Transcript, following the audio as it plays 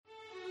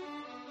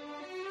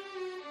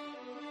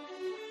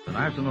The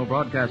National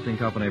Broadcasting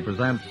Company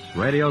presents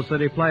Radio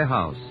City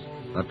Playhouse,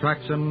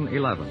 Attraction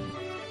 11.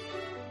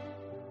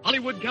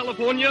 Hollywood,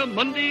 California,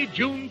 Monday,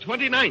 June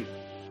 29th.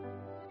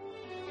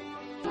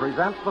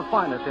 Presents the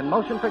finest in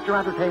motion picture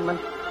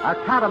entertainment,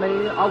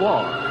 Academy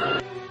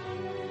Award.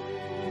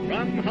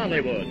 From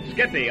Hollywood,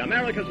 Skippy,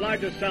 America's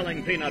largest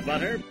selling peanut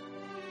butter.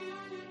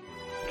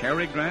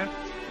 Cary Grant,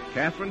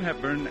 Katharine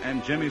Hepburn,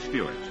 and Jimmy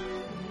Stewart.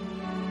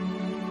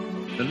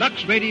 The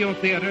Lux Radio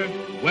Theater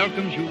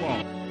welcomes you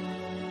all.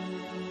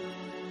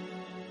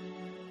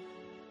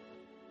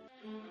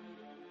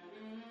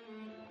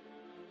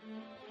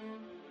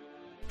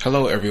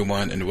 Hello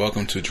everyone, and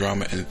welcome to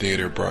Drama and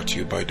Theater, brought to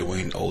you by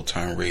Dwayne Old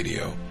Time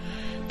Radio.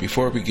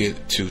 Before we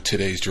get to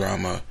today's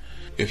drama,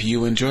 if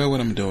you enjoy what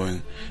I'm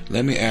doing,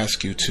 let me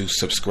ask you to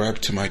subscribe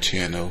to my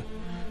channel.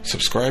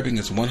 Subscribing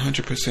is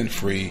 100%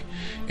 free,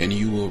 and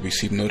you will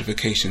receive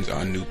notifications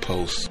on new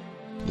posts.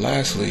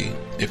 Lastly,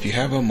 if you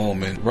have a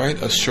moment,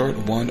 write a short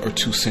 1 or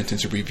 2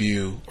 sentence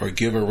review or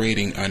give a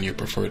rating on your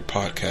preferred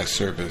podcast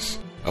service.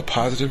 A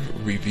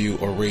positive review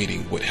or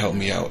rating would help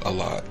me out a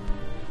lot.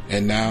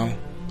 And now,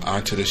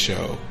 on to the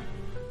show.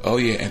 Oh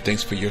yeah, and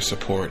thanks for your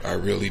support. I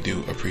really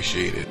do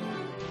appreciate it.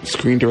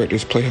 Screen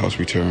Directors Playhouse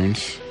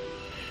returns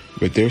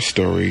with their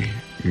story,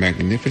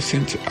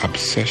 Magnificent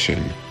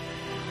Obsession,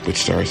 which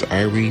stars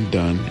Irene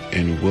Dunne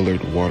and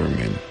Willard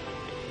Waterman.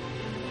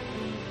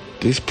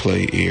 This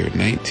play aired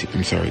February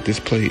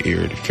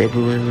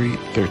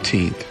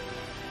 13th,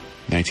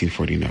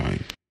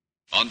 1949.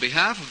 On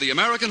behalf of the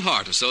American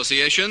Heart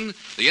Association,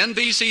 the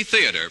NBC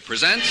Theater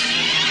presents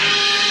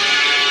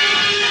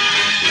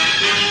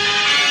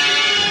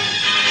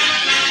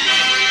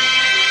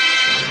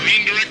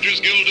Screen Directors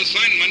Guild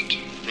assignment,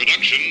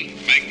 production,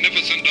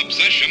 Magnificent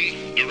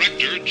Obsession,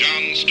 director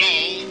John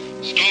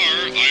Stahl,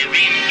 star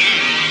Irene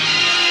Dunne.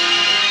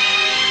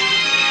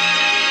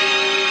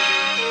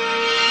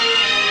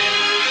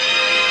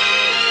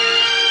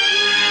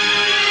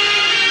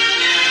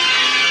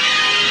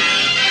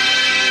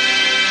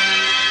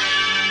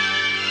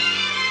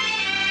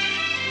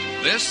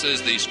 This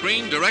is the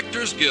Screen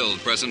Directors Guild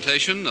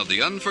presentation of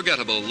the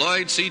unforgettable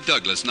Lloyd C.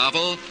 Douglas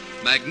novel,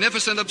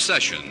 Magnificent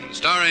Obsession,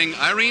 starring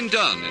Irene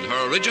Dunne in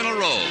her original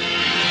role.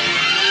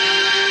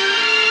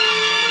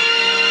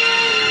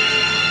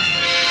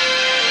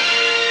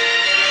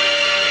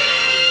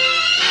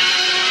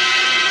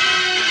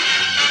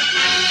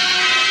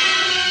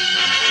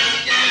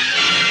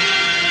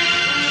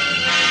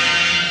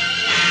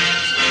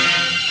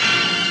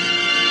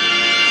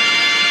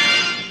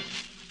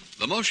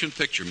 The motion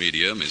picture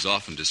medium is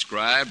often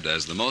described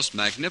as the most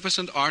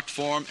magnificent art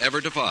form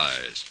ever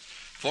devised,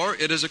 for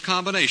it is a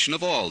combination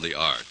of all the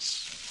arts.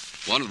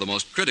 One of the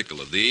most critical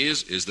of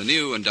these is the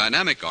new and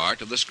dynamic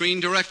art of the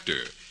screen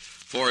director,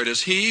 for it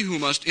is he who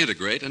must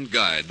integrate and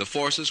guide the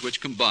forces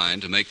which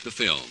combine to make the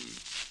film.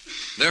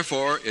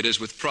 Therefore, it is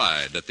with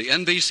pride that the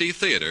NBC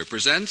Theater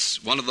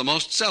presents one of the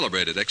most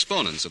celebrated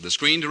exponents of the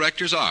screen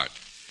director's art,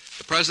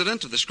 the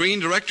president of the Screen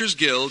Directors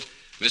Guild,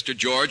 Mr.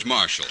 George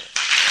Marshall.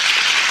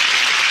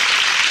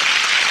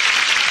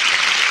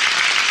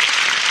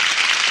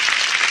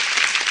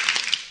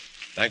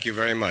 Thank you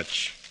very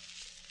much.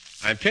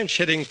 I'm pinch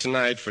hitting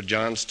tonight for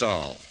John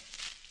Stahl.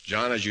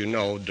 John, as you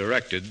know,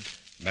 directed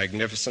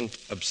Magnificent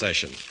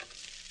Obsession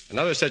and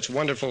other such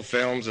wonderful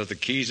films as The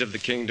Keys of the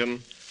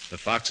Kingdom, The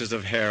Foxes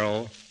of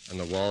Harrow, and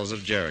The Walls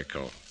of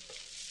Jericho.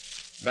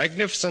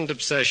 Magnificent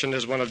Obsession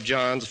is one of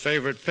John's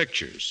favorite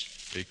pictures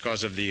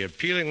because of the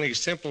appealingly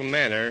simple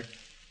manner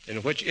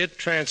in which it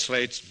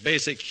translates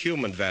basic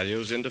human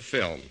values into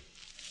film,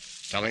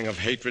 telling of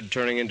hatred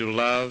turning into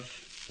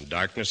love and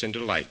darkness into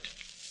light.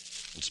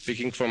 And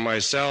speaking for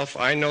myself,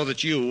 I know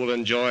that you will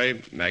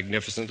enjoy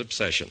Magnificent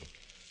Obsession,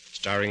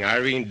 starring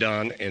Irene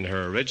Dunne in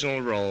her original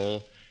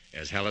role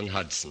as Helen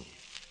Hudson.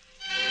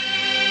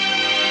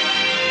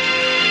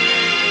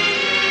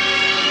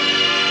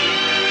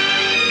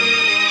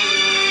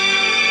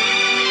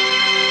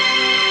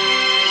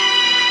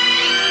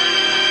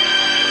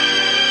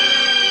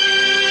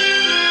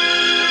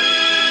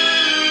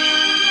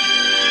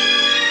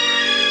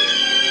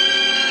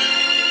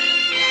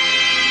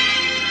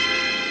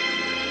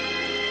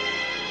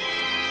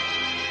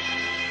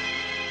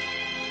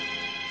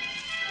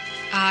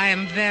 I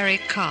am very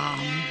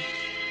calm.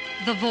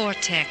 The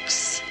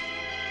vortex,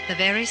 the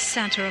very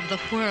center of the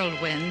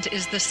whirlwind,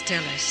 is the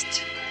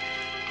stillest.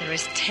 There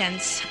is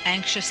tense,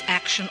 anxious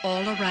action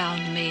all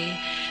around me,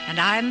 and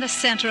I am the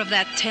center of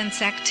that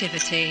tense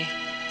activity.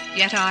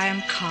 Yet I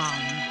am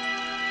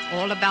calm.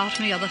 All about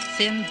me are the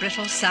thin,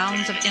 brittle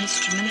sounds of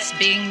instruments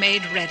being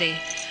made ready,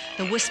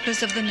 the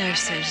whispers of the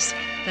nurses,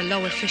 the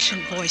low,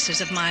 efficient voices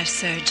of my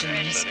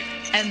surgeons,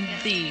 and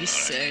the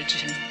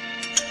surgeon.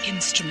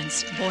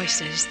 Instruments,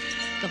 voices,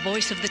 the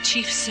voice of the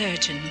chief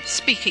surgeon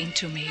speaking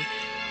to me,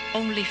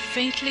 only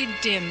faintly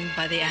dimmed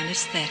by the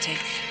anesthetic.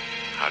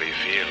 How do you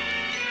feel?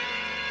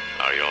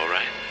 Are you all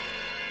right?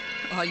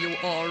 Are you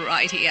all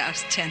right, he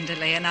asks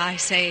tenderly, and I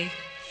say,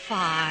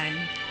 fine,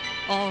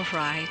 all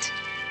right.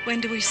 When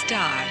do we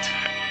start?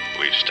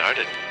 We've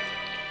started.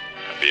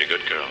 Be a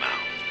good girl now.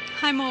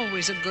 I'm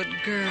always a good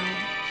girl.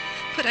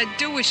 But I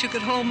do wish you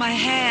could hold my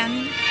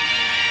hand.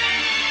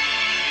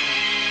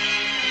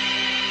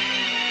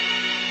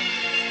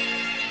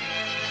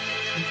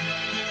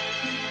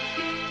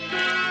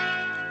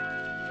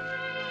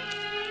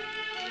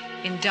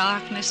 In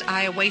darkness,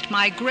 I await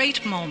my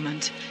great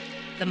moment,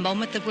 the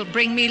moment that will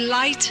bring me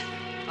light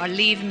or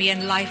leave me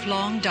in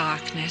lifelong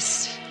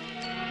darkness.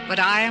 But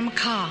I am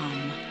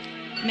calm.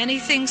 Many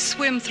things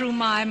swim through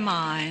my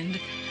mind.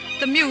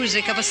 The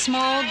music of a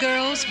small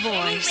girl's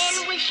voice.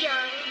 Irene was young,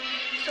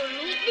 so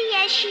neatly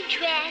as she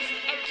dressed,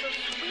 and so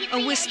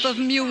sweetly. A wisp of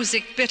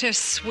music,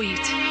 bittersweet.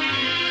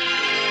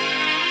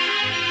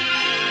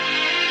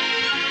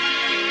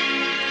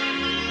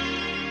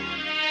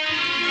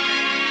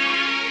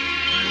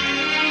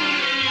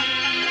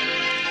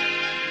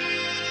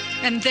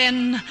 And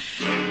then,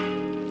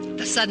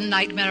 the sudden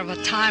nightmare of a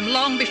time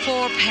long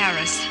before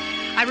Paris.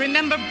 I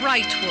remember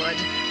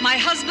Brightwood, my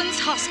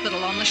husband's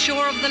hospital on the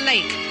shore of the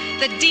lake,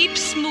 the deep,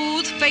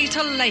 smooth,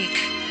 fatal lake,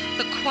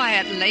 the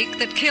quiet lake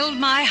that killed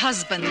my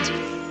husband.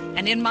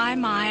 And in my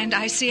mind,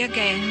 I see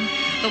again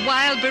the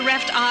wild,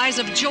 bereft eyes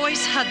of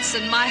Joyce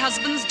Hudson, my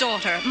husband's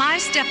daughter, my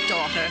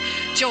stepdaughter.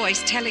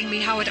 Joyce telling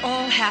me how it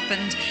all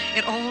happened.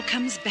 It all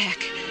comes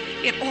back.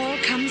 It all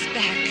comes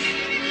back.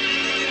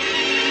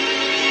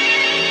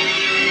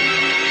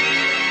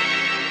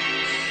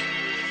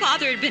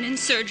 Father had been in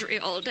surgery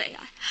all day.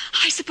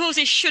 I suppose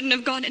he shouldn't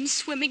have gone in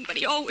swimming, but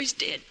he always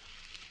did.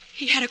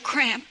 He had a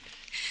cramp.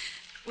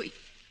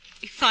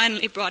 We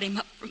finally brought him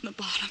up from the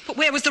bottom. But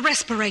where was the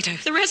respirator?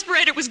 The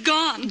respirator was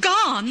gone.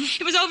 Gone?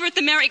 It was over at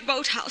the Merrick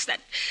boathouse. That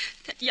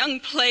young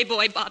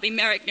playboy, Bobby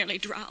Merrick, nearly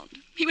drowned.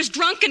 He was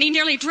drunk and he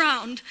nearly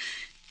drowned.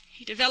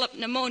 He developed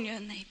pneumonia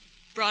and they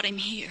brought him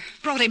here.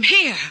 Brought him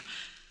here?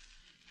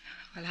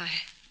 Well,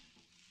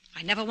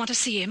 I never want to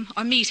see him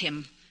or meet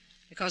him.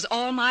 Because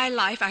all my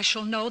life I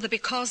shall know that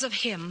because of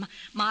him,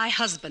 my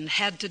husband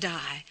had to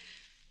die.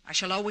 I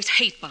shall always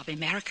hate Bobby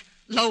Merrick,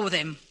 loathe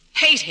him,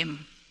 hate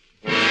him.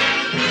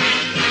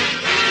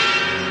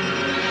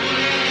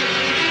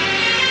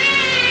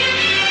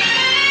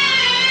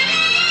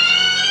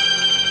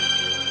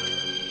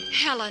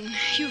 Helen,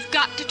 you've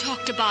got to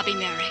talk to Bobby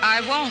Merrick.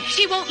 I won't.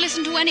 He won't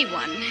listen to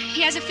anyone.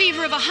 He has a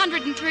fever of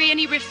 103 and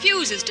he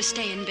refuses to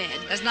stay in bed.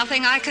 There's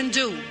nothing I can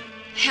do.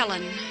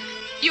 Helen,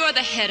 you're the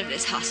head of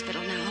this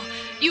hospital now.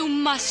 You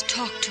must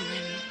talk to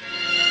him.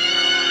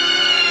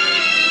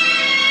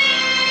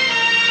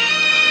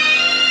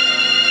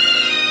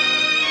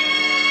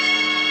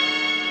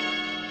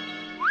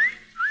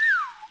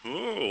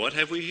 Oh, what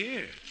have we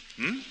here?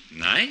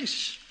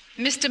 Nice.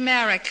 Mr.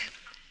 Merrick,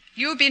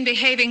 you've been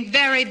behaving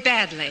very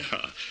badly.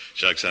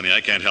 Shucks, honey,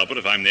 I can't help it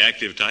if I'm the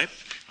active type.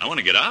 I want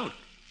to get out.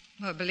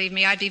 Well, believe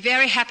me, I'd be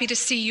very happy to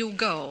see you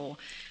go.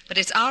 But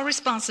it's our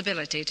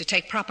responsibility to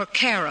take proper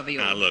care of you.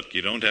 Now, look,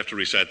 you don't have to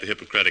recite the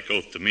Hippocratic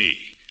Oath to me.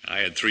 I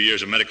had 3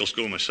 years of medical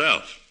school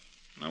myself.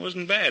 I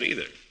wasn't bad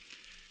either.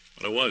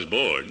 But I was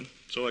bored,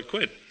 so I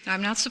quit.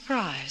 I'm not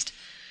surprised.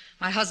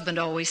 My husband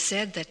always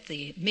said that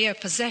the mere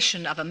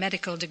possession of a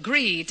medical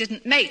degree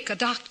didn't make a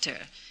doctor.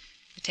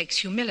 It takes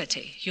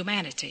humility,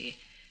 humanity,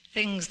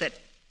 things that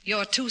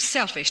you're too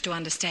selfish to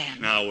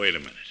understand. Now, wait a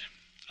minute.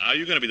 Are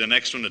you going to be the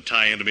next one to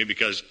tie into me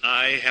because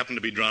I happen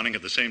to be drowning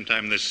at the same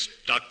time this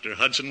Dr.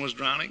 Hudson was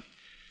drowning?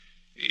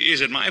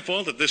 Is it my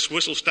fault that this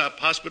whistle-stop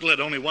hospital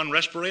had only one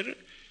respirator?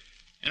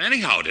 And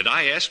anyhow, did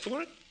I ask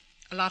for it?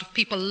 A lot of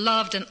people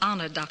loved and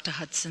honored Dr.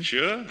 Hudson.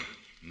 Sure.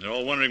 And they're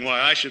all wondering why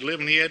I should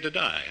live and he had to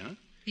die, huh?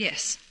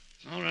 Yes.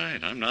 All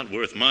right, I'm not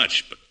worth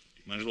much, but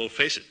you might as well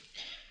face it.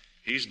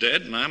 He's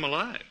dead and I'm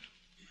alive.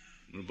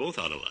 We're both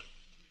out of luck.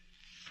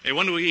 Hey,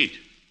 when do we eat?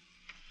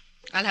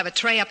 I'll have a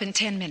tray up in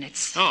 10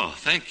 minutes. Oh,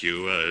 thank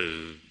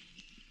you.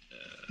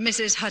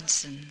 Mrs.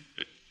 Hudson.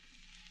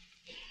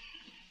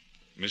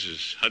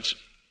 Mrs. Hudson.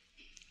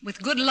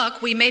 With good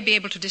luck, we may be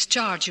able to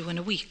discharge you in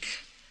a week.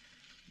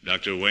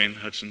 Dr. Wayne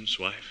Hudson's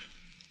wife?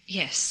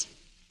 Yes.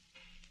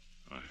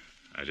 Oh,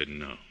 I didn't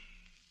know.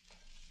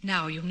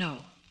 Now you know.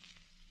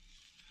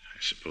 I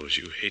suppose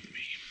you hate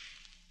me.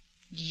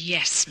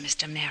 Yes,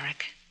 Mr.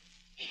 Merrick.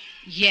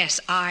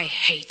 Yes, I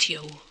hate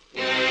you.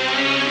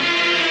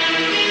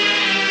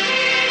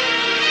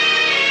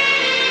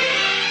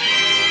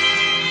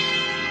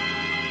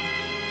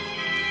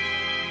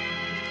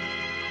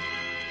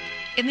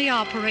 In the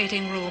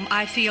operating room,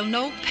 I feel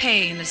no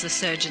pain as the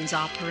surgeons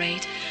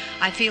operate.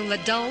 I feel the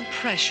dull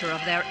pressure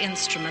of their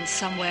instruments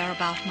somewhere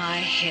about my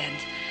head.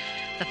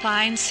 The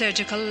fine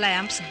surgical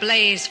lamps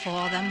blaze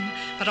for them,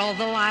 but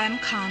although I am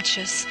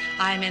conscious,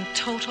 I am in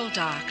total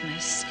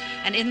darkness.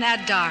 And in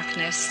that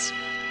darkness,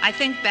 I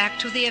think back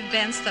to the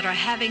events that are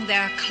having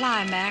their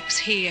climax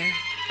here.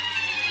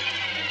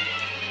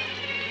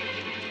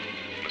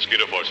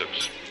 Mosquito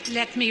forceps.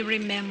 Let me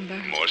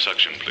remember. More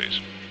suction, please.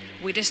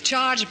 We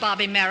discharged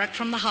Bobby Merrick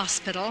from the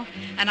hospital,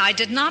 and I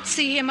did not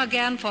see him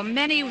again for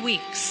many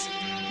weeks,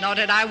 nor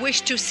did I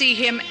wish to see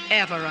him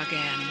ever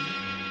again.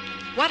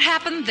 What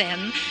happened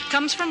then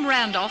comes from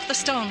Randolph, the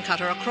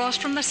stonecutter, across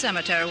from the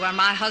cemetery where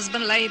my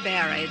husband lay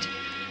buried.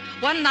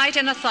 One night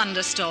in a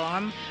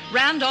thunderstorm,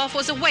 Randolph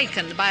was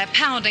awakened by a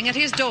pounding at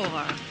his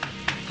door.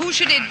 Who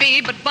should it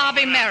be but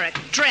Bobby Merrick,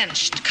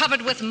 drenched,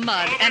 covered with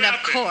mud, and, of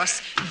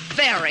course,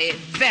 very,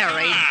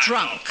 very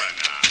drunk.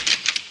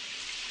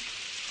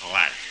 A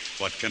ladder.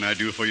 What can I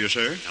do for you,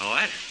 sir? A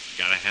ladder.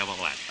 Gotta have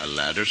a ladder. A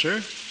ladder,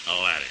 sir?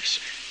 A ladder,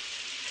 sir.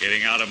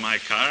 Getting out of my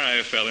car,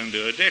 I fell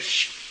into a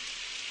ditch.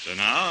 So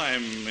now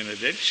I'm in a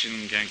ditch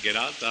and can't get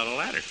out without a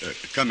ladder.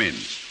 Come in.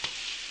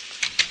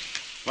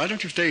 Why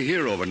don't you stay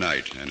here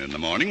overnight, and in the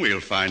morning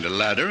we'll find a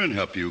ladder and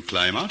help you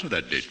climb out of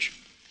that ditch.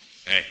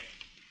 Hey,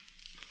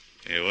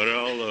 what are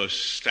all those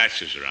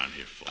statues around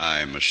here for?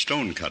 I'm a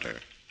stone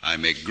cutter. I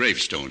make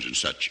gravestones and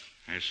such.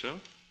 Is so?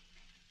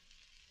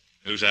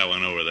 Who's that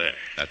one over there?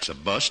 That's a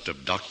bust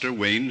of Dr.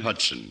 Wayne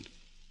Hudson.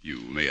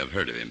 You may have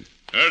heard of him.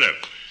 Heard of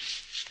him?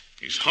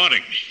 He's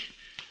haunting me.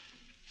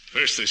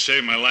 First they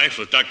save my life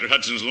with Dr.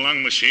 Hudson's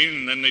lung machine,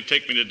 and then they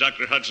take me to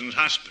Dr. Hudson's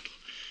hospital.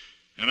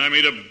 And I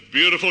meet a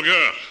beautiful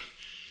girl.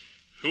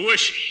 Who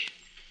is she?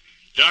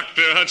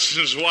 Dr.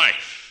 Hudson's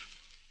wife.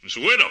 His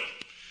widow.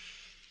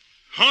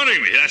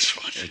 Haunting me, that's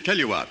what. Tell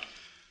you what.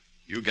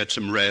 You get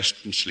some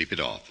rest and sleep it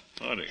off.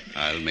 Haunting me.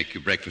 I'll make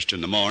you breakfast in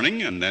the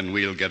morning, and then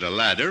we'll get a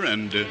ladder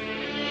and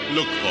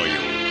look for you.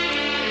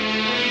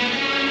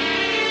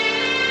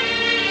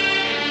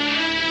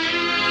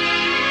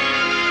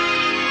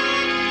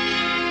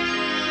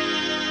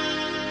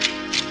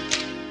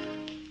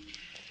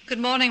 Good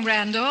morning,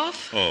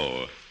 Randolph.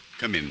 Oh,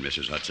 come in,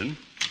 Mrs. Hudson.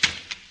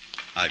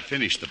 I've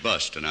finished the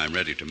bust, and I'm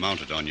ready to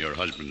mount it on your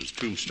husband's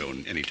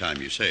tombstone any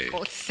time you say.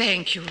 Oh,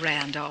 thank you,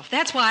 Randolph.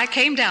 That's why I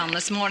came down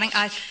this morning.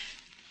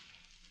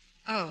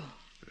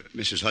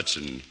 Mrs.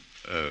 Hudson,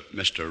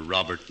 Mr.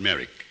 Robert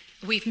Merrick.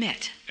 We've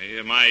met.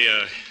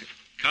 My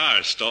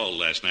car stalled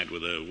last night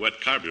with a wet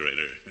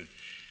carburetor.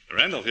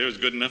 Randolph here was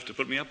good enough to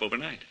put me up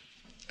overnight.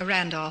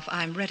 Randolph,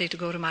 I'm ready to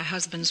go to my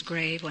husband's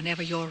grave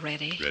whenever you're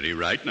ready. Ready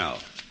right now.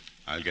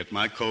 I'll get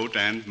my coat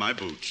and my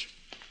boots.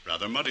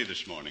 Rather muddy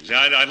this morning. See,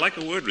 I'd like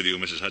a word with you,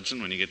 Mrs.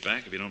 Hudson, when you get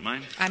back, if you don't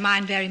mind. I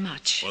mind very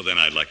much. Well, then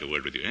I'd like a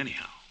word with you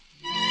anyhow.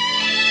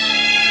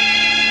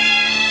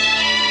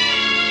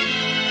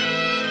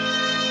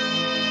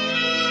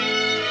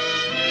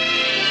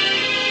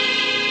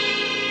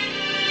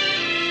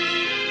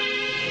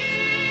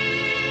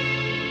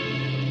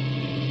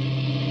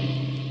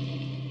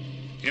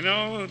 You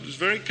know, it was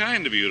very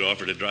kind of you to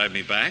offer to drive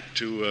me back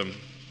to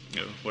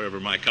wherever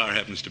my car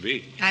happens to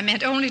be. I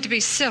meant only to be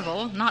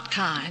civil, not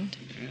kind.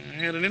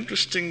 I had an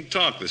interesting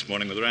talk this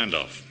morning with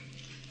Randolph.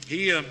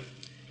 He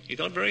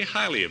thought very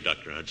highly of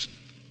Dr. Hudson.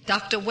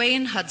 Dr.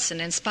 Wayne Hudson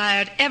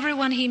inspired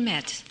everyone he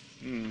met.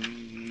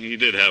 He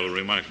did have a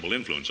remarkable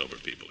influence over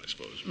people, I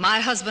suppose. My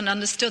husband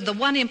understood the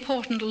one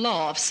important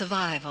law of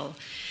survival.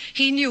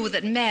 He knew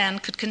that man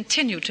could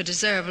continue to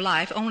deserve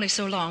life only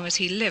so long as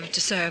he lived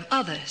to serve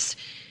others.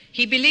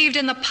 He believed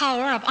in the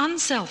power of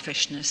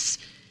unselfishness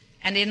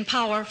and in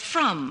power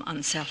from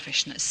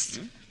unselfishness.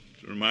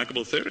 It's a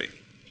remarkable theory.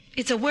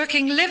 It's a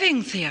working,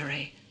 living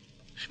theory.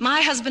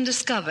 My husband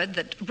discovered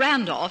that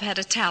Randolph had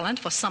a talent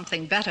for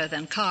something better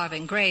than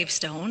carving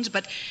gravestones,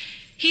 but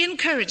he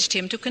encouraged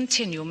him to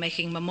continue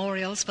making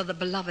memorials for the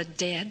beloved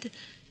dead.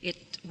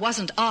 It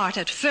wasn't art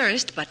at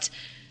first, but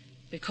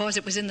because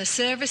it was in the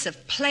service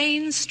of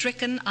plain,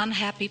 stricken,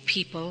 unhappy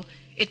people,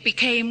 it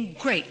became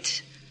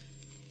great,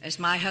 as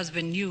my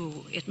husband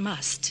knew it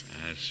must.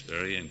 That's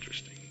very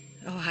interesting.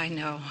 Oh, I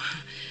know.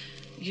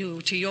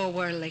 You, to your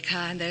worldly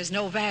kind, there's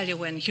no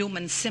value in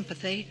human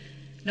sympathy,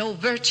 no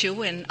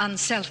virtue in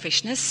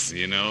unselfishness.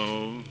 You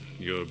know,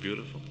 you're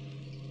beautiful.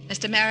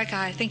 Mr. Merrick,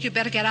 I think you'd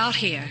better get out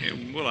here.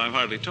 Well, I've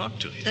hardly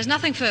talked to you. There's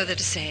nothing further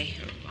to say.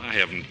 I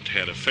haven't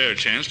had a fair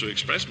chance to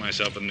express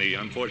myself in the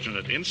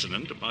unfortunate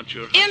incident about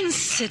your husband.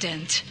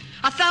 Incident?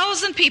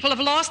 1,000 people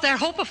have lost their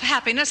hope of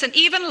happiness and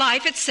even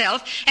life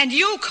itself, and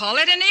you call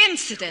it an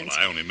incident. Well,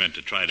 I only meant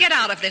to try to... Get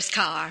out of this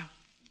car.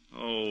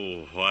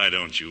 Oh, why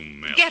don't you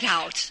melt? Get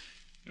out.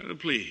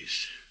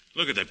 Please,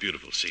 look at that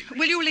beautiful scenery.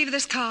 Will you leave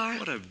this car?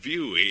 What a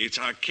view. It's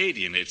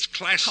Arcadian. It's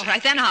classic. All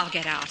right, then I'll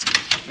get out.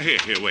 Here,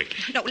 wait.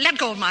 No, let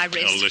go of my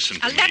wrist. Now, listen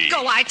to me. Let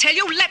go, I tell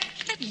you. Let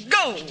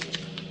go.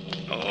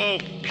 Oh,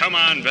 come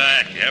on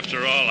back.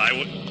 After all, I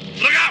would...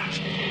 Look out!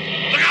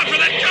 Look out for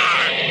that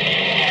car!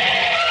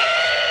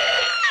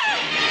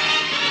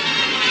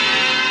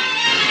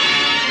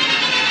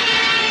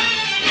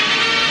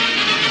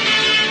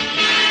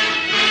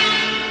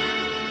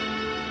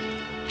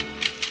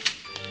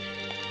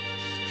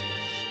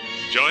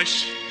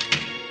 Joyce?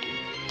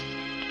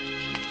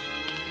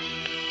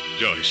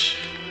 Joyce,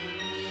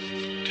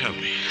 tell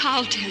me.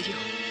 I'll tell you.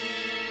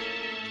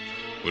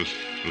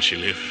 Will she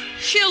live?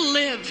 She'll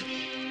live.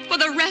 For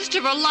the rest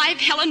of her life,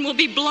 Helen will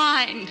be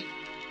blind.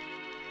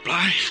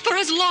 Blind? For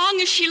as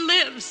long as she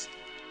lives.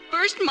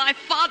 First my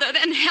father,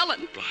 then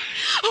Helen. Blind.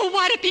 Oh,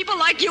 why do people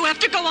like you have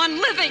to go on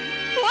living?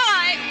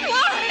 Why?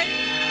 Why?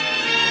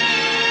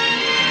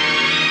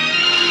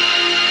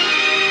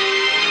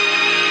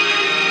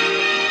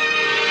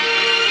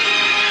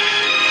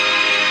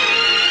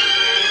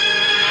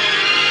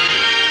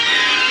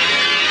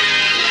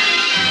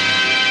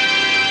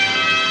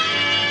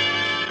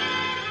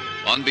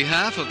 On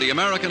behalf of the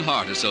American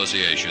Heart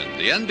Association,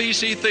 the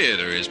NBC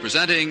Theater is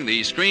presenting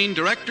the Screen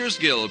Directors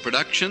Guild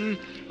production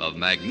of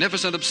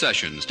Magnificent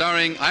Obsession,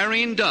 starring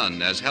Irene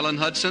Dunne as Helen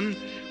Hudson,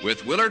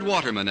 with Willard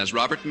Waterman as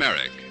Robert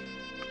Merrick.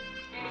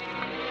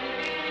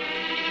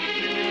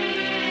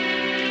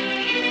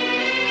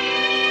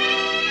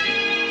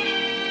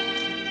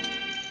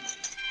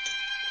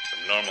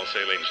 Some normal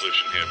saline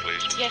solution here,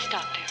 please. Yes,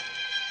 Doctor.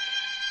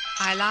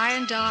 I lie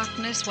in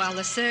darkness while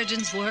the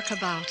surgeons work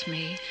about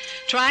me,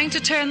 trying to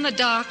turn the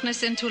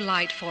darkness into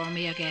light for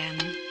me again.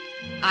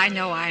 I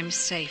know I'm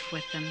safe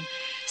with them,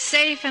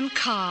 safe and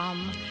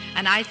calm,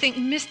 and I think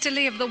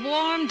mistily of the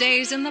warm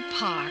days in the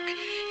park,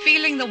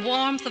 feeling the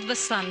warmth of the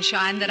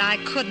sunshine that I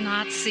could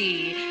not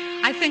see.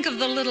 I think of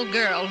the little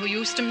girl who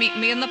used to meet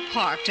me in the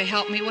park to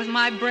help me with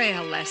my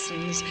Braille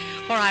lessons,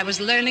 where I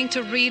was learning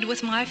to read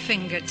with my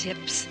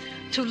fingertips,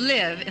 to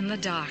live in the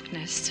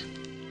darkness.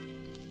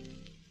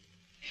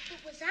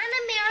 On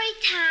a merry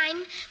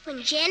time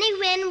when Jenny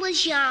Wren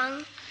was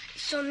young,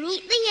 so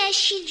neatly as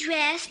she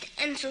dressed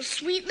and so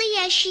sweetly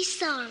as she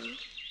sung.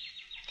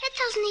 That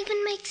doesn't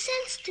even make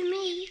sense to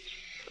me,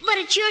 but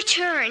it's your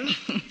turn.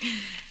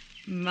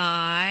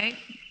 My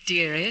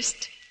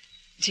dearest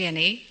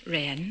Jenny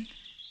Wren,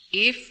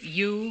 if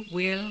you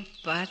will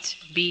but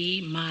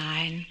be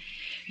mine,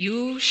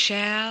 you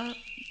shall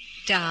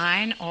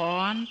dine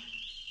on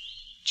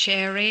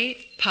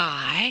cherry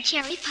pie.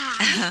 Cherry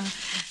pie.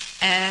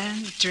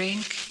 And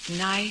drink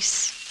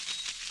nice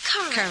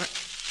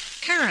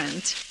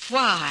currant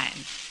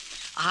wine.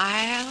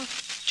 I'll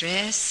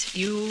dress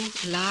you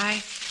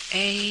like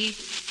a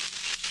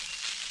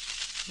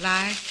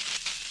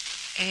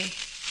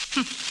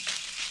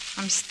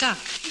I'm stuck.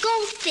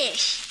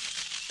 Goldfish.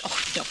 Oh,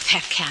 no,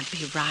 that can't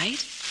be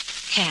right.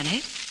 Can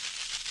it?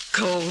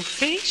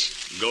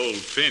 Goldfish?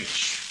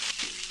 Goldfinch.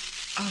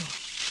 Oh.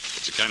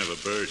 It's a kind of a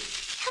bird.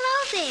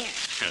 Hello there.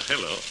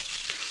 Hello.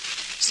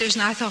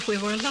 Susan, I thought we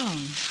were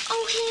alone.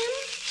 Oh, him?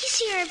 He's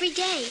here every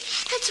day.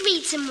 Let's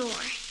read some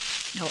more.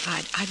 No,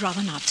 I'd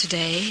rather not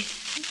today.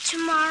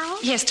 Tomorrow?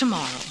 Yes,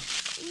 tomorrow.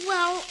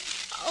 Well,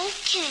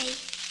 okay.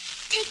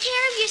 Take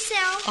care of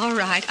yourself. All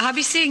right. I'll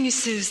be seeing you,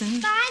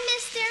 Susan. Bye,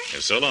 mister.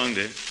 Yeah, so long,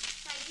 dear.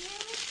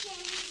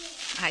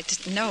 I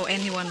didn't know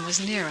anyone was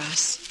near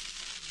us.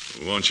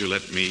 Won't you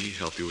let me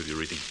help you with your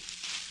reading?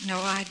 No,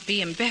 I'd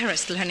be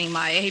embarrassed learning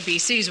my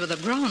ABCs with a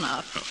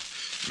grown-up. Oh,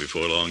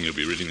 before long, you'll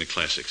be reading the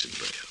classics in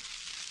Braille.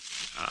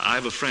 I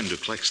have a friend who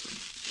collects them.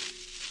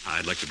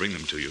 I'd like to bring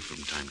them to you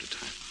from time to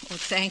time. Oh,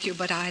 thank you,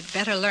 but I'd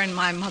better learn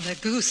my Mother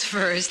Goose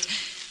first.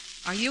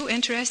 Are you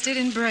interested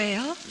in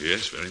Braille?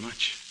 Yes, very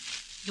much.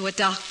 You a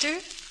doctor?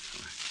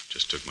 I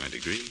just took my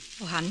degree.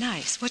 Oh, how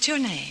nice. What's your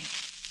name?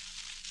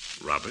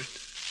 Robert.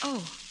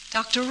 Oh,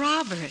 Dr.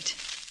 Robert.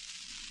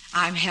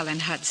 I'm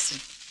Helen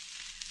Hudson.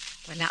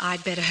 Well, now,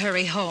 I'd better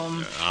hurry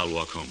home. I'll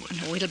walk home with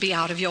you. No, it'll be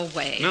out of your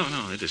way.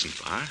 No, it isn't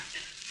far.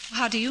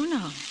 How do you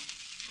know?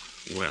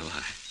 Well,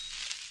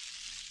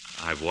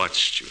 I've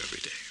watched you every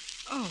day.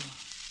 Oh.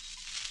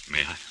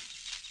 May I?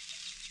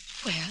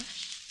 Well,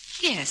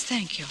 yes,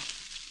 thank you.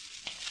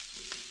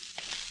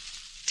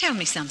 Tell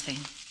me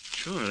something.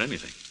 Sure,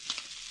 anything.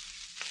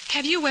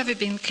 Have you ever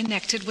been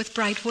connected with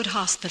Brightwood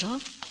Hospital?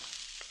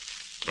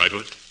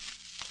 Brightwood?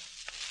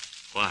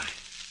 Why?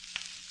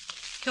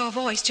 Your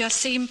voice just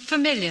seemed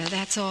familiar,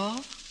 that's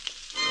all.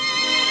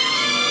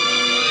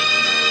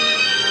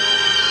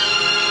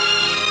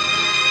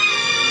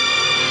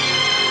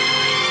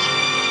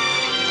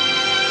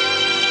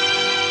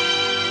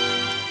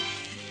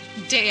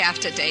 Day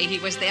after day, he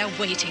was there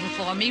waiting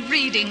for me,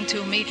 reading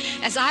to me,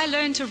 as I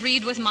learned to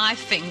read with my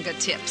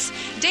fingertips.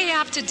 Day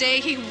after day,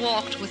 he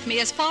walked with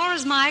me as far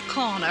as my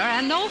corner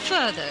and no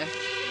further.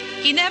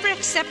 He never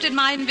accepted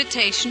my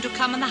invitation to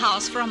come in the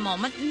house for a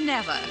moment,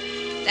 never.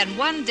 Then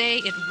one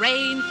day, it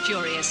rained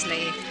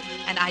furiously,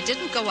 and I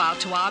didn't go out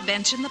to our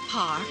bench in the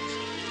park.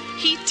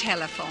 He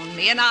telephoned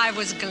me, and I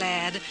was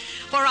glad,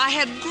 for I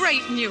had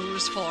great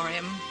news for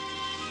him.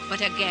 But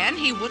again,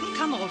 he wouldn't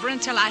come over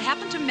until I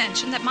happened to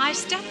mention that my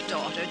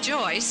stepdaughter,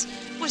 Joyce,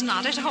 was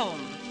not at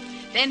home.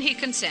 Then he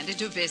consented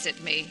to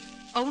visit me.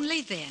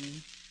 Only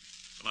then.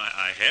 Well,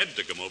 I had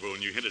to come over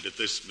when you hinted at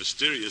this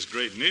mysterious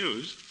great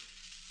news.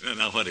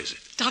 Now, what is it?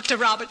 Dr.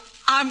 Robert,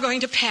 I'm going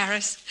to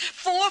Paris.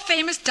 4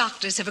 famous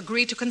doctors have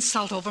agreed to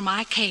consult over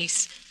my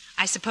case.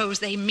 I suppose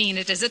they mean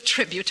it as a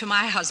tribute to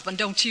my husband,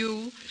 don't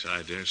you? Yes,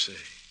 I dare say.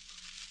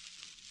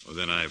 Well,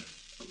 then I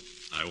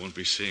won't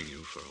be seeing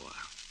you for a while.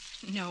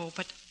 No,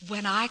 but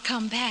when I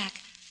come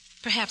back,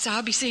 perhaps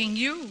I'll be seeing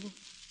you.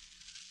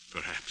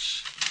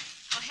 Perhaps.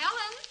 Oh,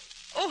 Helen.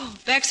 Oh,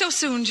 back so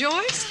soon,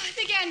 Joyce? It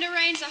began to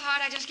rain so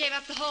hard I just gave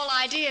up the whole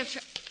idea of...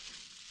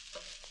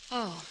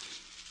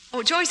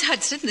 Oh, Joyce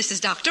Hudson, this is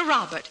Dr.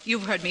 Robert.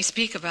 You've heard me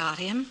speak about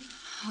him.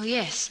 Oh,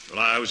 yes. Well,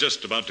 I was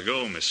just about to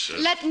go, Miss...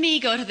 Let me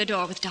go to the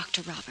door with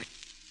Dr. Robert.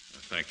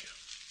 Thank you.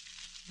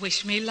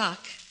 Wish me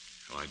luck.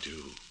 Oh, I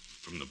do.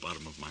 From the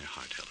bottom of my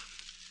heart, Helen.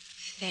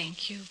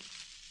 Thank you.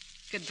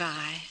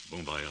 Goodbye.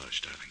 Bon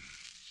voyage, darling.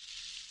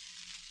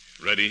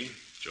 Ready,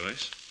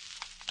 Joyce?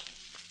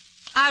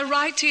 I'll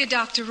write to you,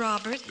 Dr.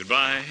 Robert.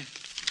 Goodbye.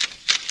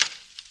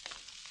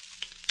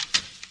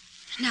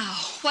 Now,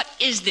 what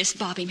is this,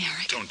 Bobby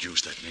Merrick? Don't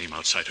use that name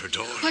outside her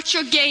door. What's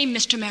your game,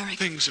 Mr. Merrick?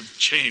 Things have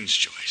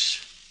changed,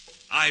 Joyce.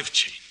 I've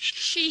changed.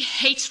 She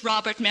hates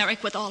Robert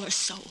Merrick with all her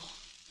soul.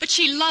 But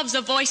she loves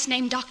a voice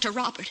named Dr.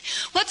 Robert.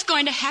 What's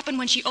going to happen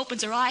when she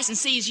opens her eyes and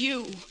sees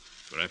you?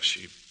 Perhaps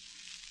she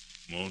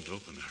won't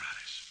open her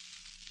eyes.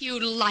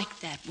 You'd like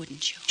that,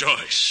 wouldn't you?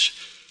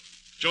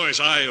 Joyce,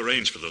 I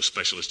arranged for those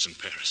specialists in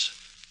Paris.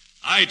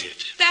 I did.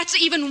 That's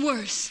even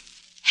worse.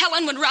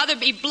 Helen would rather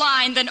be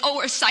blind than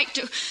owe her sight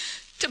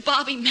to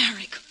Bobby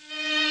Merrick.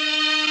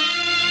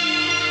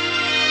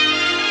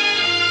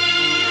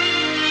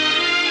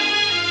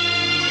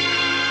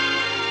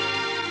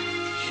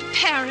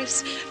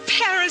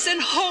 Paris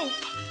and hope.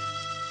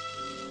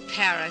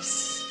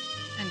 Paris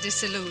and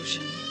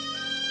disillusion.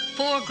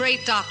 4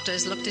 great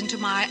doctors looked into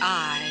my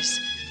eyes,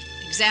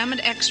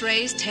 examined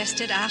x-rays,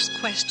 tested, asked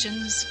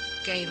questions,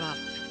 gave up.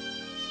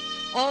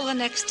 All the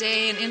next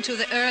day and into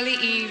the early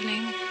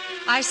evening,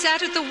 I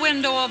sat at the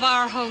window of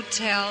our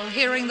hotel,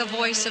 hearing the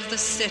voice of the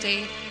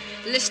city,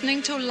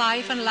 listening to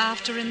life and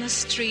laughter in the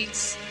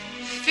streets,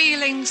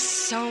 feeling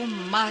so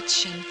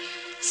much and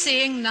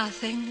seeing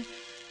nothing,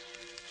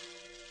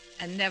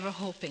 and never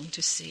hoping to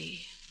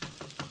see.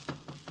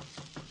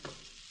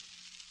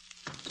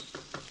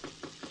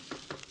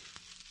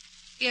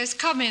 Yes,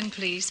 come in,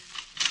 please.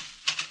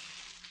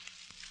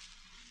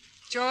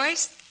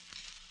 Joyce?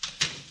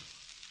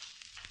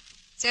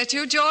 Is that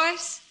you,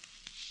 Joyce?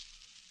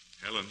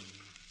 Helen.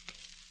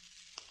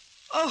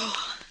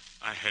 Oh.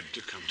 I had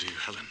to come to you,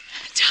 Helen.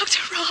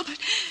 Dr. Robert,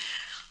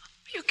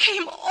 you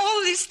came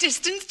all this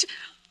distance to...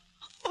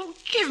 Oh,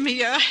 give me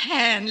your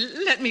hand.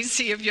 Let me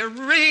see if you're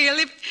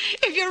really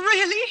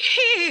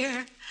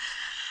here.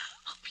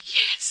 Oh,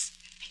 yes.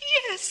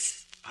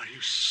 Are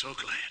you so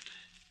glad?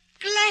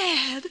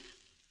 Glad?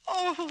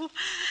 Oh.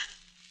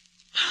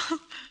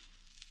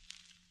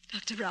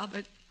 Dr.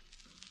 Robert,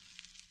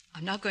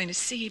 I'm not going to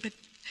see, but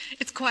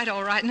it's quite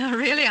all right now,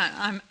 really.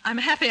 I'm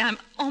happy. I'm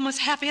almost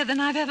happier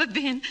than I've ever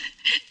been.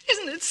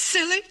 Isn't it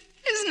silly?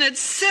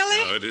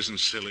 No, it isn't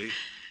silly.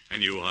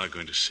 And you are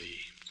going to see.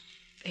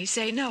 They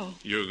say no.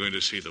 You're going to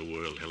see the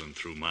world, Helen,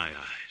 through my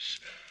eyes.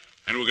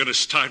 And we're going to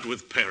start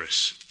with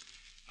Paris.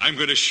 I'm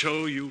going to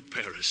show you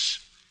Paris.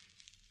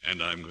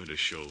 And I'm going to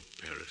show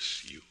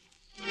Paris you.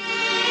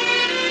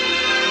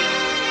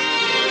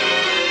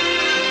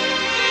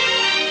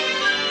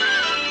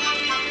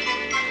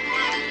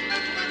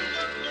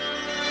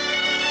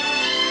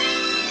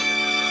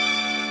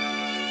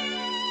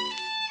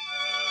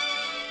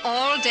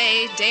 All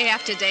day, day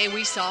after day,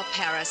 we saw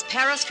Paris.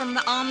 Paris from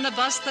the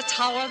omnibus, the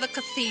tower, the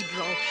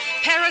cathedral.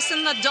 Paris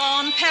in the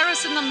dawn,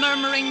 Paris in the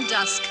murmuring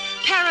dusk.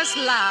 Paris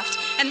laughed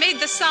and made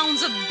the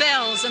sounds of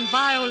bells and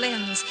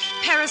violins.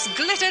 Paris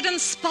glittered and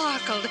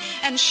sparkled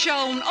and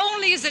shone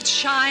only as it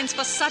shines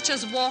for such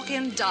as walk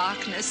in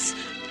darkness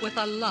with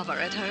a lover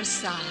at her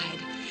side.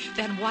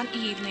 Then one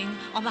evening,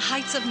 on the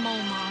heights of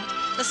Montmartre,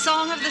 the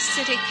song of the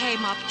city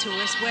came up to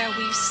us where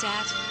we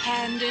sat,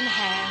 hand in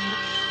hand,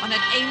 on an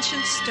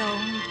ancient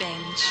stone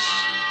bench.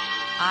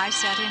 I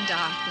sat in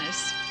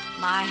darkness,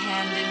 my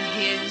hand in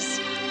his,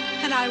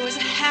 and I was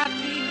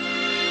happy.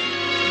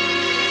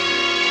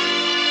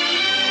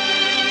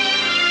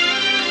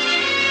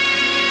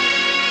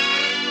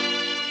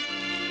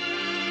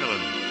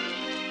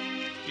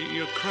 Helen,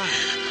 you're crying.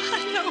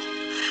 I know.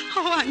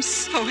 Oh, I'm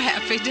so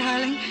happy,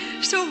 darling.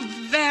 So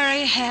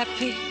very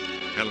happy.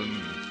 Helen,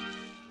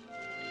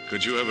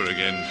 could you ever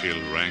again feel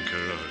rancor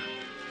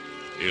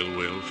or ill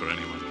will for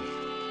anyone?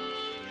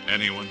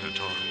 Anyone at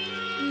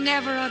all?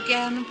 Never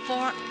again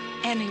for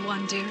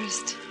anyone,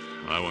 dearest.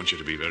 I want you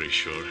to be very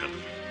sure,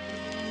 Helen.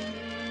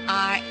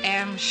 I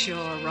am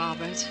sure,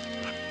 Robert.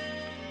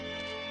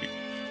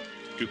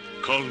 You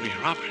called me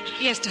Robert?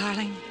 Yes,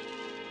 darling.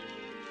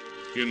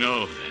 You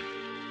know, then,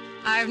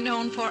 I've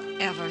known for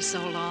ever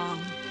so long.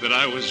 that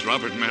I was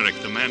Robert Merrick,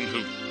 the man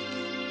who...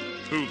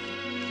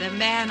 The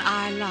man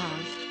I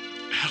love.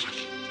 Helen.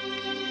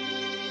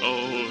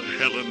 Oh,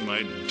 Helen,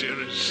 my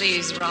dearest.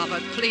 Please,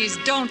 Robert, please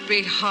don't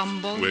be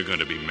humble. We're going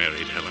to be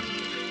married, Helen.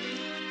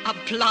 A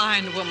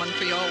blind woman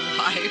for your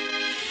wife.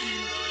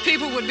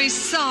 People would be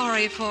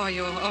sorry for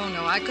you. Oh,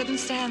 no, I couldn't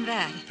stand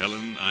that.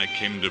 Helen, I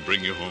came to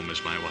bring you home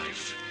as my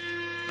wife.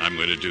 I'm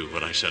going to do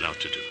what I set out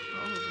to do.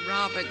 Oh,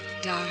 Robert,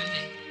 darling.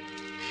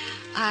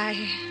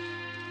 I...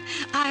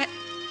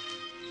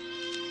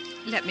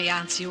 Let me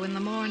answer you in the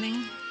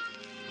morning.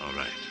 All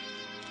right.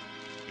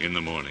 In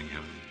the morning,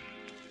 Helen.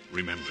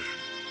 Remember.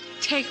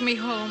 Take me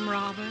home,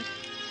 Robert.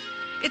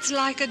 It's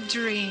like a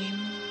dream.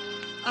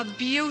 A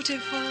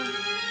beautiful,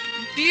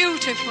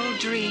 beautiful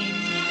dream.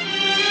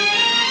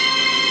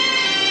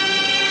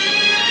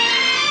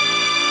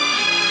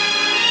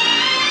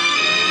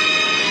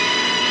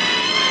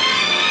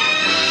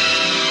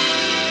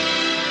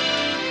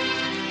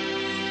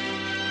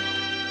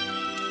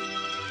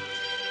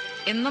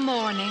 In the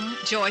morning,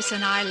 Joyce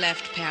and I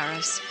left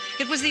Paris.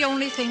 It was the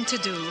only thing to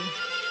do.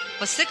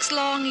 For 6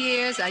 long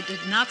years, I did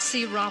not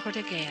see Robert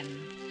again.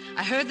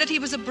 I heard that he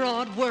was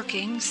abroad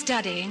working,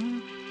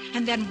 studying,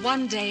 and then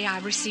one day I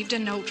received a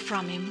note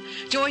from him.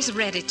 Joyce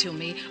read it to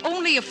me,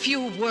 only a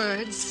few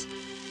words.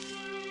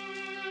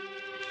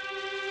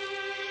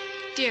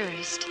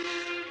 Dearest,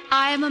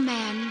 I am a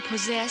man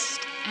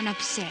possessed and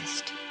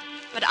obsessed,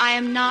 but I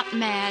am not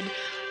mad,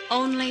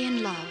 only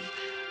in love.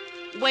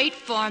 Wait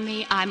for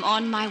me, I'm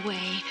on my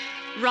way.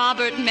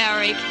 Robert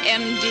Merrick,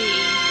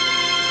 M.D.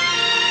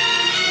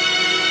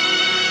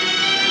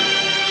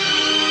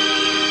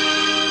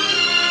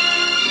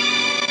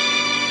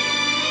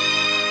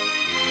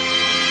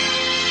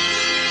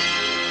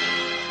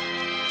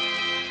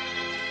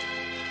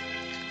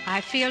 I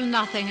feel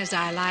nothing as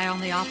I lie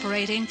on the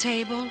operating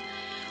table,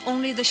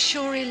 only the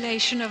sure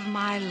elation of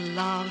my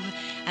love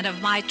and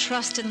of my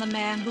trust in the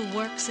man who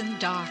works in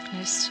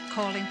darkness,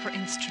 calling for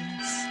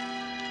instruments.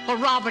 For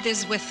Robert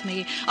is with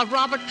me, a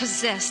Robert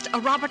possessed, a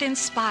Robert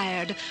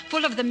inspired,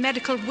 full of the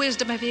medical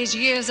wisdom of his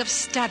years of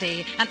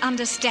study and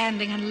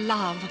understanding and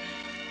love.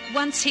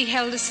 Once he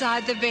held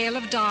aside the veil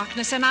of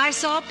darkness, and I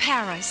saw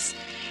Paris,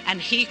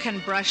 and he can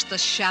brush the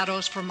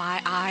shadows from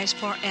my eyes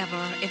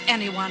forever, if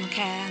anyone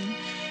can.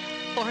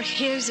 For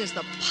his is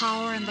the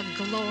power and the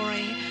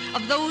glory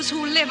of those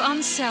who live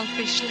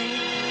unselfishly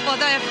for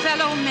their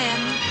fellow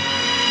men.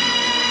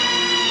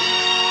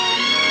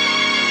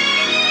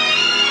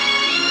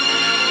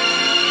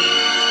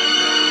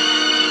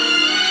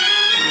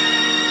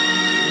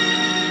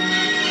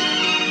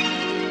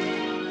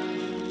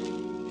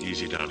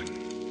 Easy,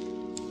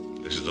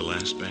 darling. This is the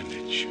last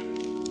bandage.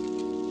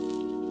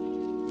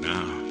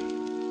 Now,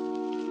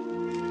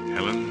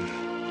 Helen,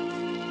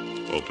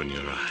 open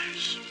your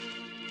eyes.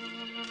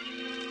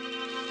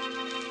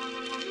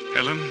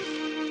 Helen?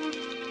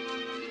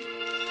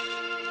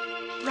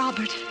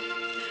 Robert,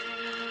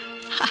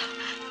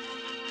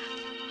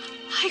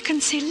 I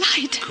can see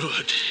light.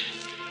 Good.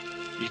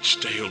 Each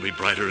day will be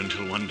brighter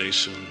until one day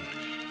soon,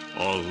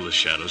 all the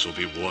shadows will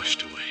be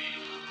washed away.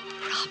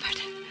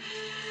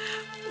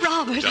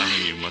 Robert.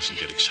 Darling, you mustn't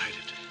get excited.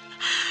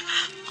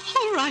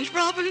 All right,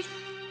 Robert.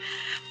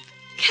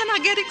 Can I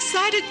get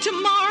excited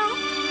tomorrow?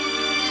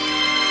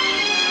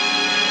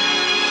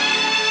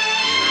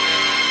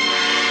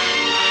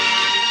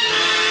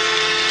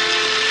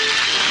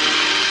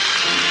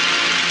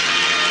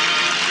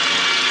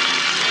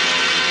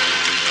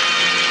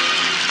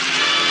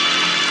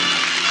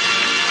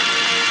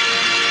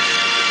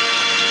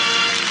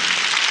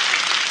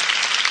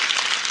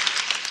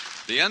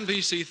 The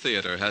NBC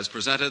Theater has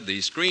presented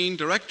the Screen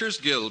Directors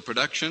Guild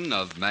production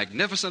of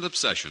Magnificent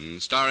Obsession,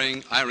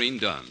 starring Irene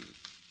Dunne.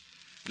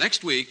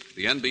 Next week,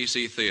 the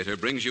NBC Theater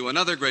brings you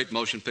another great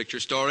motion picture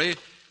story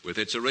with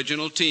its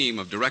original team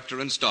of director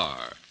and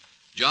star,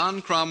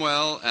 John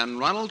Cromwell and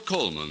Ronald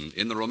Colman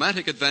in the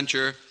romantic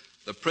adventure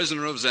The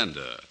Prisoner of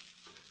Zenda.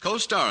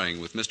 Co-starring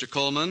with Mr.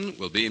 Colman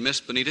will be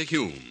Miss Benita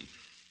Hume.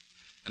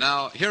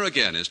 Now, here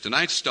again is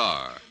tonight's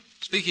star,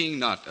 speaking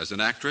not as an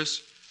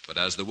actress, but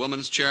as the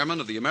woman's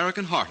chairman of the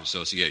American Heart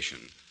Association,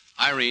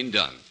 Irene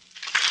Dunne.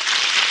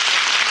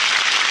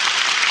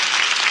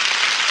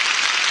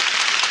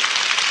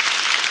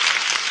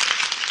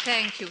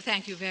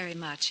 Thank you very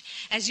much.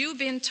 As you've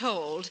been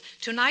told,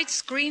 tonight's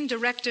Screen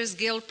Directors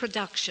Guild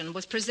production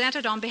was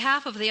presented on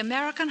behalf of the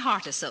American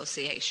Heart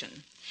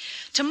Association.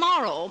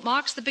 Tomorrow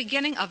marks the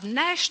beginning of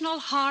National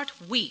Heart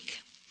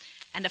Week,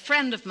 and a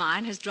friend of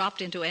mine has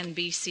dropped into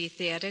NBC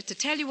Theater to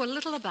tell you a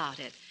little about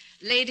it.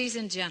 Ladies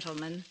and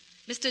gentlemen,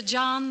 Mr.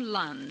 John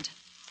Lund.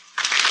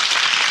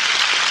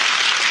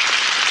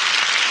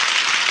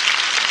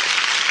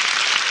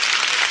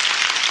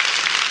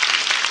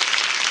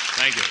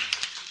 Thank you.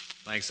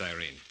 Thanks,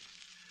 Irene.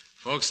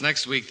 Folks,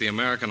 next week the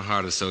American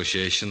Heart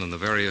Association and the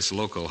various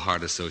local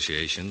heart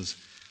associations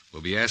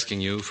will be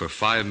asking you for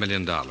 $5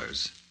 million.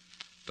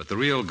 But the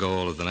real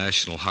goal of the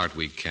National Heart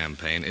Week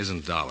campaign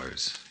isn't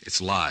dollars,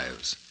 it's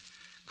lives.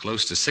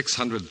 Close to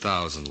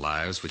 600,000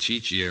 lives, which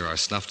each year are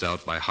snuffed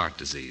out by heart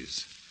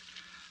disease.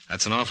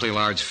 That's an awfully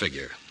large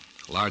figure,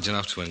 large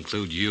enough to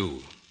include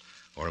you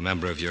or a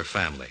member of your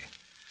family.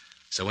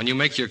 So when you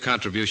make your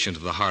contribution to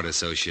the Heart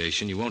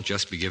Association, you won't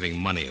just be giving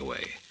money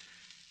away.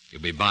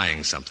 You'll be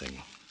buying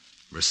something.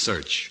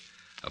 Research,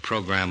 a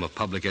program of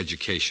public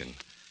education,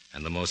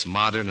 and the most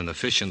modern and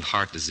efficient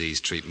heart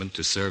disease treatment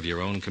to serve your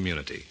own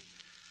community.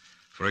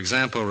 For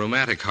example,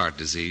 rheumatic heart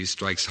disease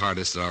strikes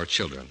hardest at our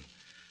children.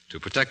 To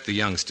protect the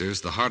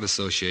youngsters, the Heart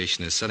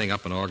Association is setting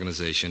up an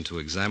organization to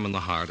examine the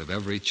heart of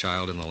every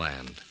child in the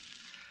land.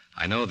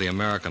 I know the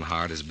American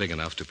heart is big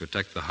enough to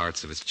protect the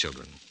hearts of its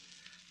children.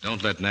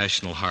 Don't let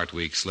National Heart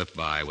Week slip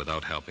by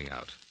without helping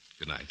out.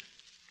 Good night.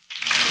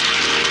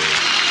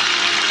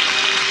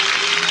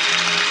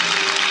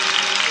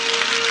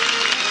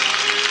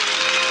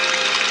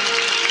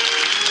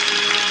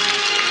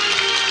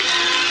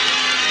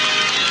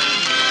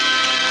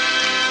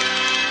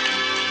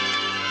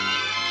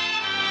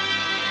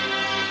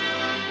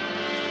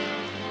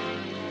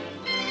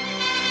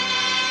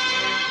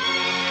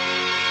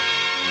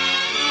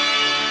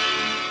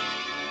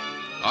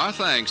 Our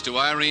thanks to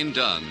Irene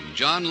Dunne,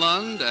 John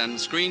Lund, and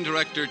screen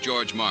director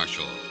George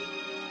Marshall.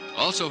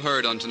 Also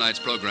heard on tonight's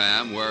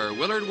program were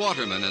Willard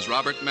Waterman as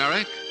Robert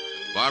Merrick,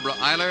 Barbara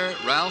Eiler,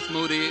 Ralph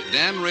Moody,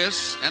 Dan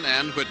Riss, and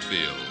Ann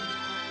Whitfield.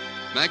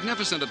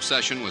 Magnificent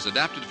Obsession was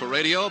adapted for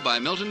radio by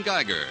Milton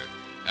Geiger,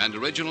 and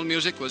original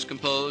music was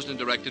composed and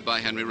directed by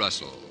Henry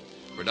Russell.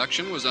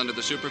 Production was under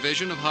the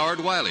supervision of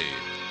Howard Wiley,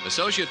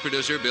 associate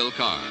producer Bill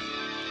Karn.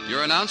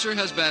 Your announcer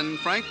has been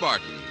Frank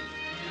Barton.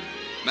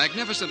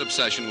 Magnificent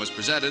Obsession was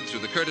presented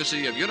through the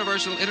courtesy of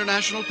Universal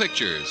International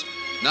Pictures,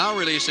 now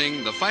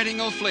releasing The Fighting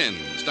O'Flynn,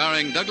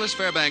 starring Douglas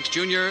Fairbanks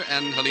Jr.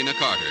 and Helena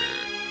Carter.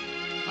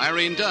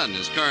 Irene Dunne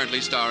is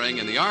currently starring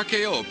in the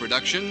RKO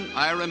production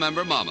I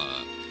Remember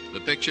Mama,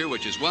 the picture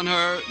which has won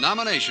her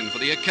nomination for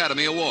the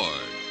Academy Award.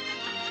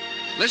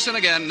 Listen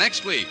again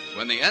next week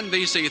when the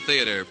NBC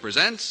Theater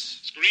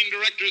presents Screen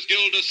Directors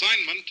Guild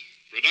assignment.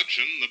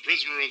 Production, The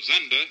Prisoner of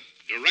Zenda.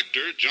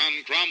 Director, John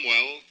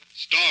Cromwell.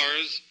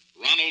 Stars,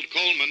 Ronald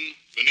Coleman,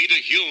 Benita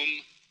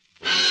Hume.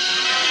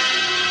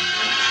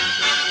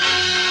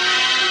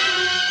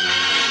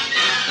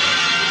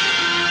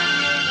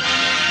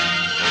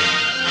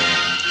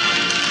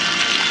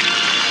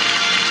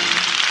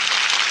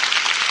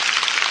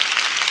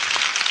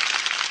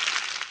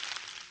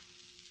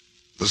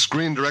 The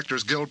Screen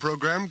Directors Guild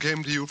program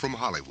came to you from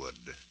Hollywood.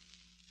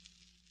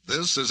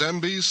 This is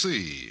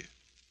NBC,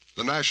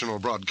 the national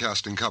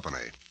broadcasting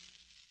company.